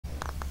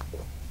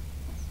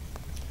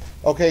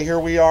Okay, here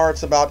we are.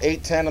 It's about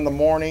 8:10 in the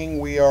morning.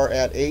 We are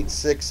at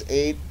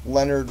 868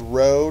 Leonard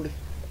Road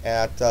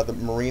at the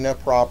Marina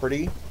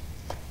property.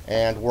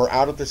 And we're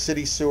out at the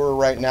city sewer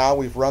right now.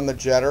 We've run the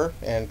jetter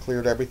and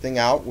cleared everything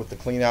out with the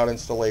clean out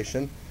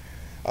installation.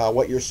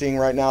 What you're seeing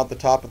right now at the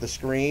top of the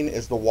screen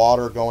is the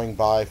water going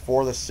by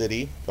for the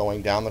city,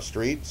 going down the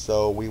street.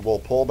 So we will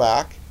pull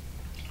back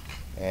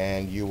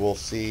and you will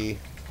see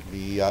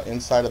the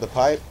inside of the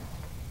pipe.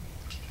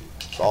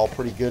 It's all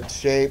pretty good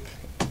shape.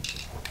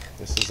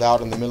 This is out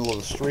in the middle of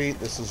the street.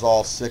 This is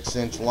all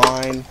 6-inch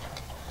line.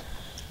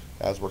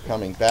 As we're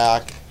coming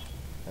back,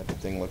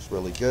 everything looks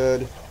really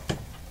good.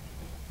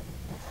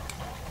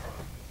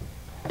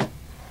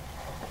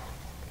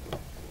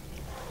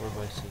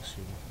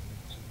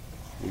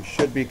 We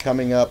should be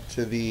coming up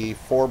to the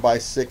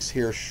 4x6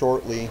 here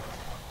shortly,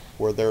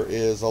 where there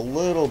is a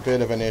little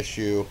bit of an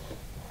issue.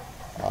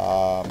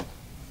 Not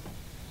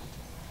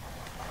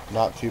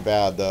too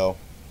bad though,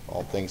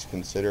 all things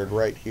considered.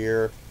 Right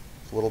here,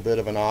 a little bit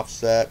of an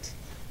offset.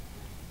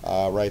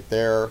 Right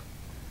there,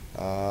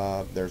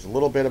 there's a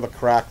little bit of a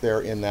crack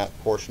there in that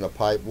portion of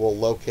pipe. We'll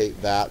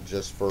locate that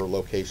just for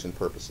location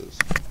purposes.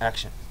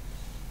 Action.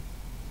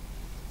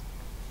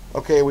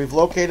 Okay, we've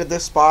located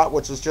this spot,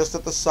 which is just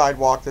at the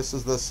sidewalk. This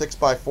is the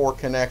 6x4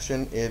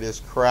 connection. It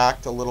is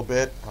cracked a little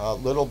bit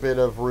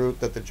of root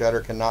that the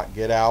jetter cannot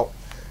get out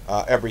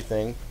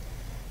everything.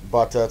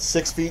 But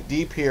 6 feet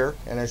deep here,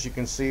 and as you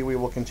can see, we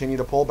will continue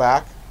to pull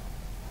back.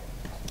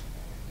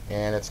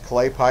 And it's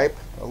clay pipe,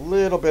 a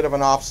little bit of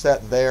an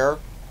offset there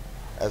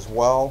as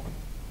well,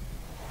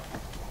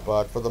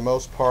 but for the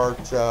most part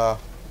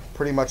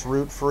pretty much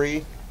root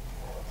free.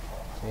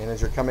 And as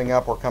you're coming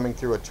up, we're coming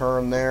through a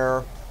turn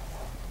there,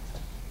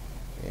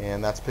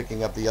 and that's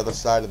picking up the other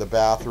side of the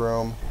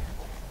bathroom,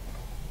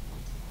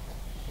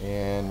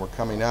 and we're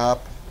coming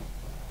up.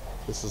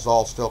 This is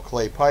all still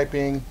clay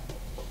piping,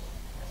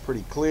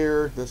 pretty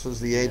clear. This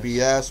is the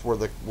ABS where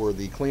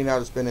the clean out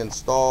has been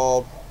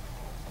installed.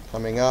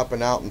 Coming up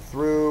and out and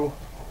through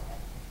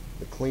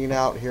the clean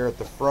out here at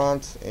the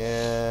front,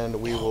 and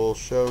we will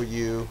show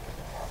you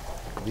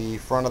the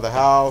front of the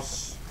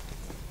house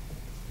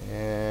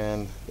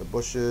and the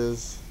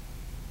bushes,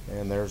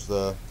 and there's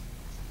the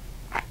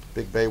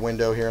big bay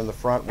window here in the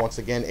front. Once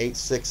again,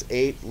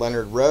 868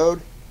 Leonard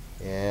Road,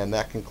 and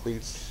that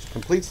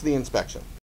completes the inspection.